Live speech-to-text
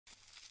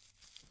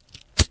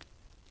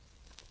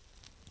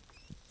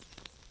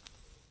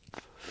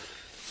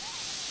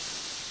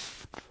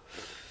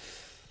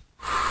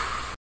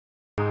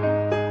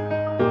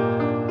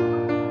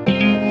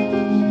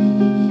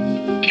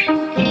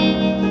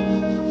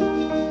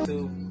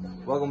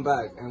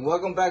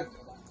welcome back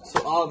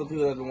to all the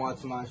people that have been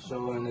watching my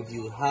show. And if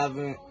you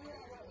haven't,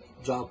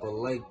 drop a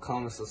like,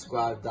 comment,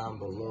 subscribe down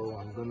below.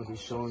 I'm gonna be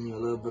showing you a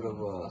little bit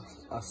of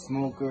a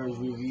smoker's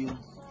review.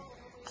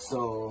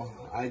 So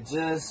I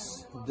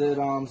just did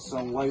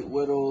some White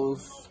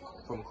Widows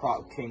from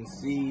Crop King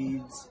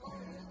Seeds.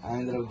 I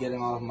ended up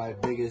getting off my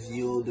biggest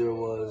yield. There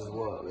was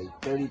what,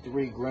 like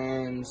 33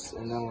 grams,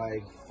 and then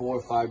like 4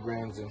 or 5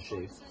 grams in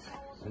shakes.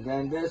 And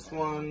then this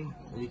one,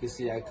 you can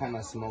see I kind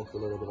of smoked a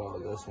little bit out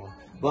of this one.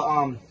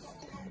 But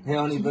it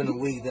only been a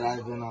week that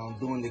I've been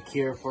doing the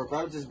cure for it.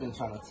 I've just been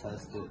trying to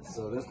test it.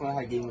 So this one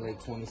had gave me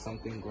like 20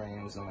 something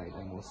grams and like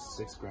almost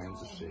 6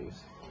 grams of shakes.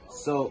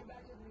 So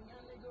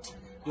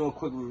do a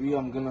quick review.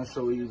 I'm gonna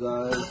show you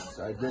guys.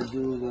 I did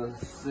do the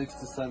 6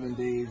 to 7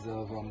 days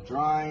of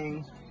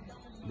drying.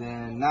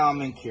 Then now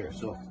I'm in cure.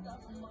 So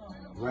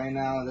right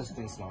now this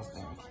thing smells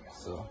dank.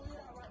 So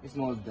it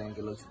smells dank.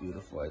 It looks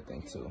beautiful, I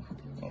think too.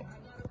 Oh.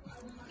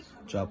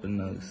 Dropping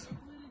nugs.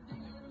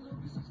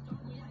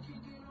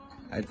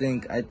 I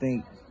think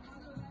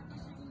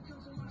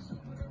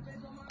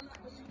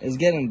it's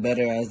getting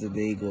better as the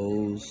day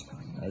goes.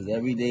 As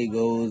every day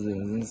goes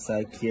and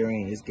inside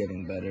curing, it's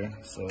getting better.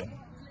 So it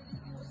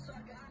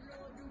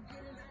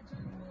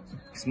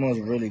smells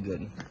really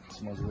good. It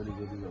smells really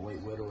good. The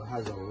White Widow, it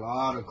has a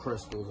lot of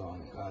crystals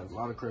on it, guys. A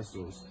lot of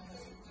crystals.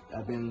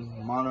 I've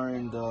been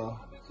monitoring the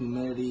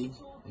humidity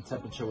and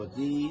temperature with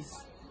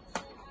these.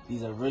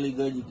 These are really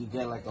good. You can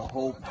get like a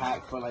whole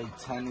pack for like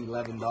 $10,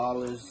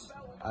 $11.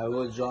 I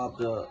will drop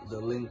the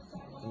link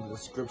in the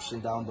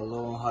description down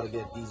below on how to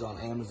get these on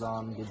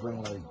Amazon. They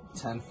bring like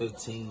 10,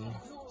 15.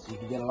 So you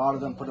can get a lot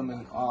of them, put them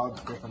in all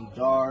different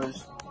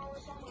jars.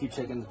 Keep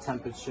checking the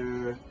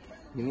temperature,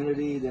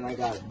 humidity. Then I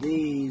got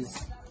these,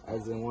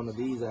 as in one of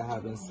these I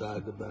have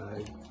inside the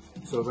bag.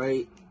 So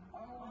right,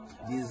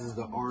 these is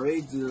the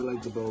RH. These are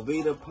like the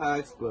Velveeta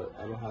packs, but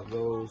I don't have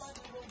those.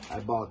 I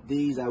bought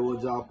these. I will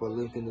drop a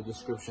link in the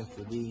description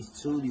for these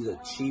too. These are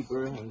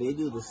cheaper and they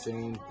do the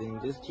same thing.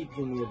 Just keep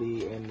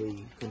humidity and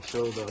they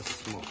control the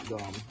smoke,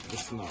 the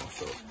smell.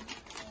 So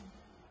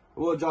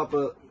we'll drop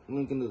a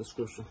link in the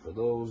description for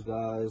those,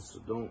 guys. So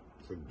don't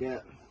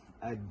forget.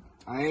 I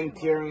am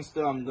curing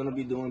still. I'm gonna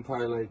be doing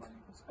probably like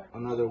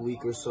another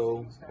week or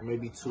so, or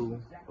maybe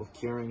 2 of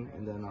curing,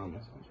 and then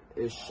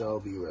it shall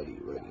be ready.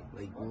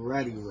 Like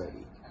ready.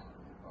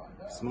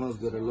 Smells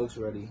good. It looks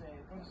ready.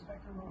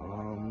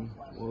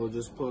 We'll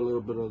just put a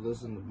little bit of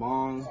this in the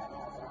bong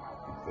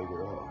and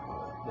figure out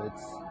how it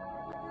hits.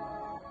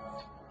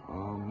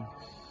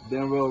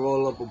 Then we'll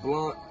roll up a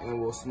blunt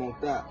and we'll smoke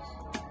that,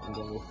 and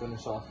then we'll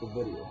finish off the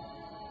video.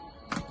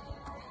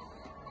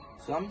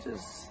 So I'm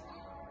just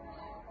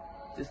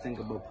think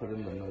about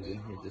putting the nug in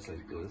here just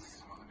like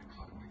this.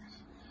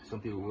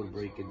 Some people would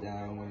break it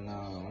down, and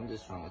I'm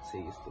just trying to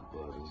taste the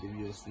bud and give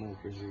you a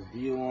smoker's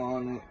review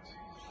on it.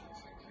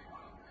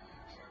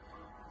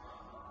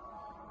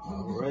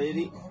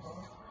 Alrighty.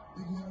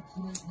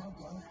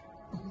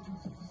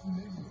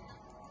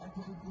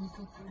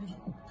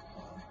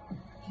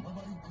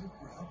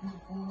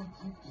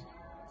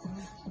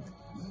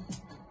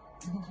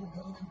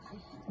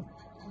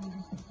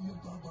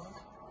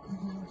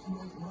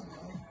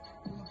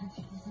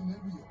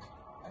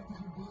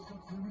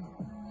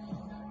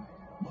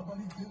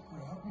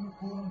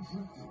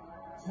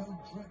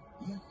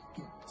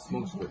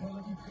 Smokes good.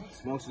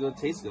 Smokes good,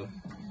 tastes good.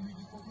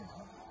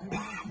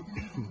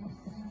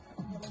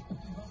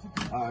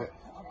 Alright,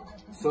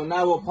 so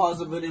now we'll pause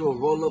the video, we'll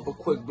roll up a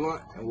quick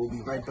blunt, and we'll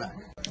be right back.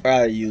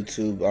 Alright,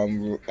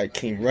 YouTube, I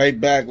came right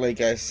back, like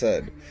I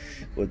said,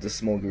 with the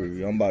smoke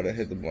review. I'm about to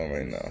hit the blunt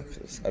right now,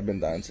 because I've been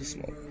dying to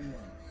smoke.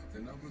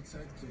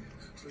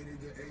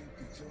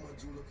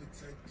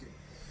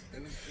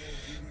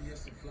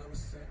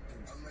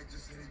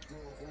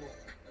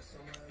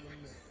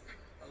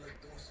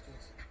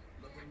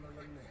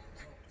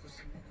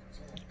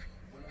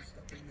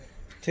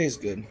 Tastes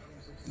good.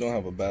 Don't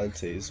have a bad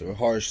taste or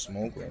harsh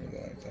smoke or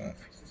anything like that.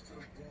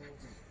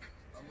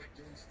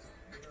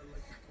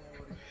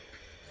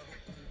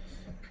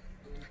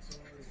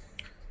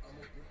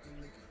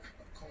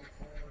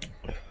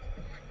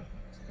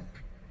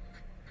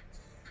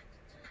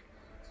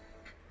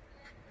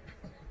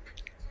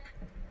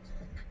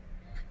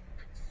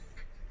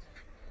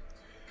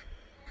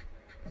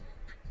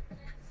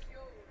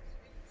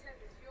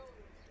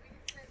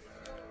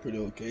 Pretty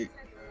okay.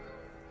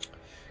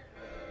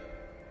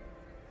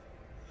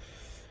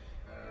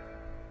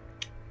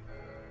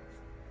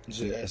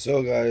 Yeah,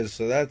 so guys,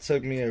 so that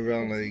took me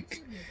around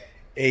like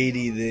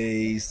 80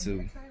 days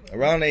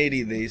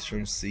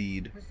from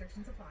seed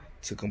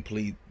to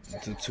complete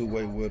the 2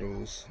 White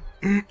Widows.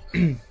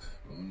 It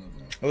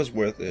was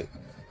worth it.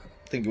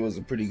 I think it was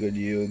a pretty good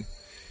yield.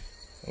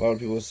 A lot of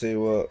people say,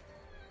 well,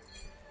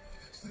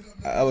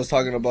 I was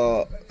talking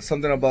about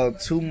something about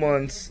 2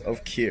 months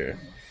of cure.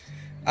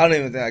 I don't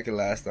even think I can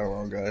last that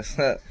long, guys.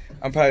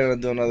 I'm probably gonna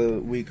do another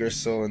week or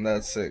so and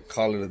that's it.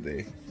 Call it a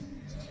day.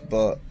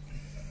 But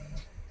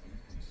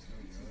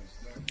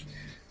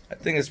I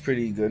think it's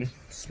pretty good.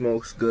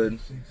 Smokes good.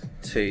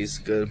 Tastes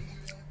good.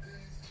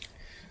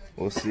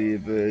 We'll see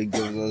if it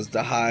gives us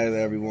the high that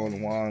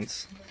everyone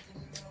wants.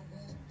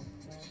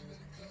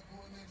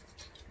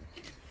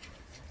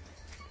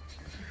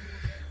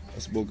 I'm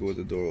smoking with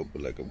the door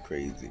open like I'm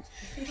crazy.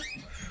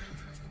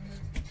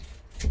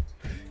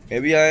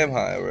 Maybe I am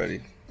high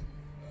already.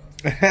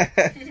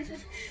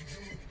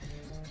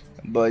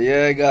 But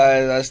yeah,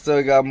 guys, I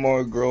still got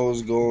more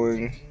grows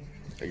going.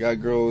 I got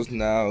grows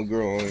now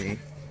growing.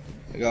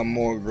 I got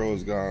more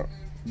grows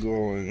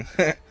growing.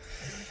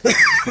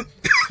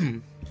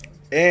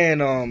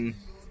 And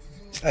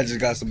I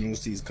just got some new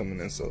seeds coming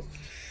in, so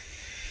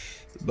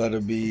it's about to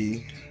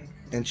be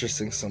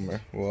interesting summer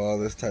with all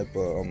this type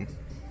of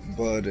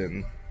bud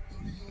and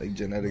like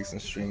genetics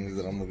and strains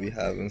that I'm gonna be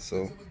having.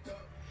 So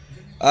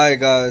alright,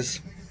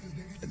 guys,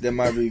 I did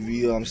my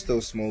review. I'm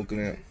still smoking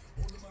it.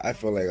 I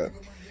feel like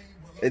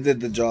it did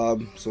the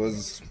job, so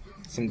it's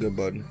some good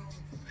bud.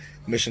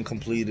 Mission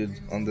completed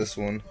on this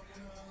one.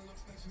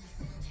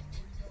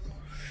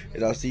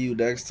 And I'll see you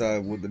next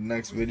time with the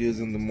next videos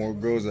and the more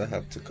grows I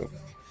have to come.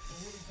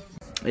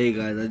 Hey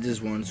guys, I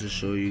just wanted to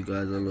show you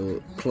guys a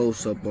little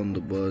close up on the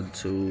bud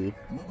too,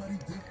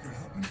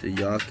 so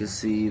y'all can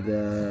see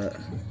that.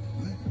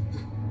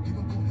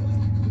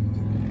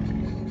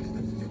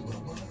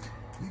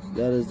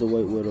 That is the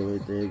white widow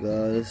right there,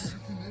 guys.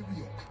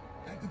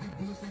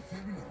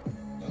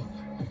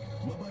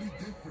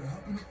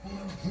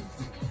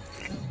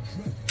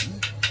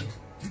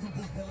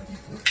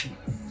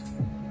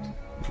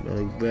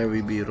 Like,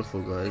 very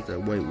beautiful, guys.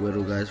 That white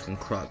widow, guys, from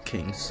Crop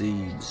King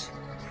Seeds.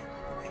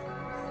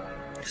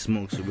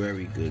 Smokes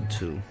very good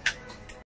too.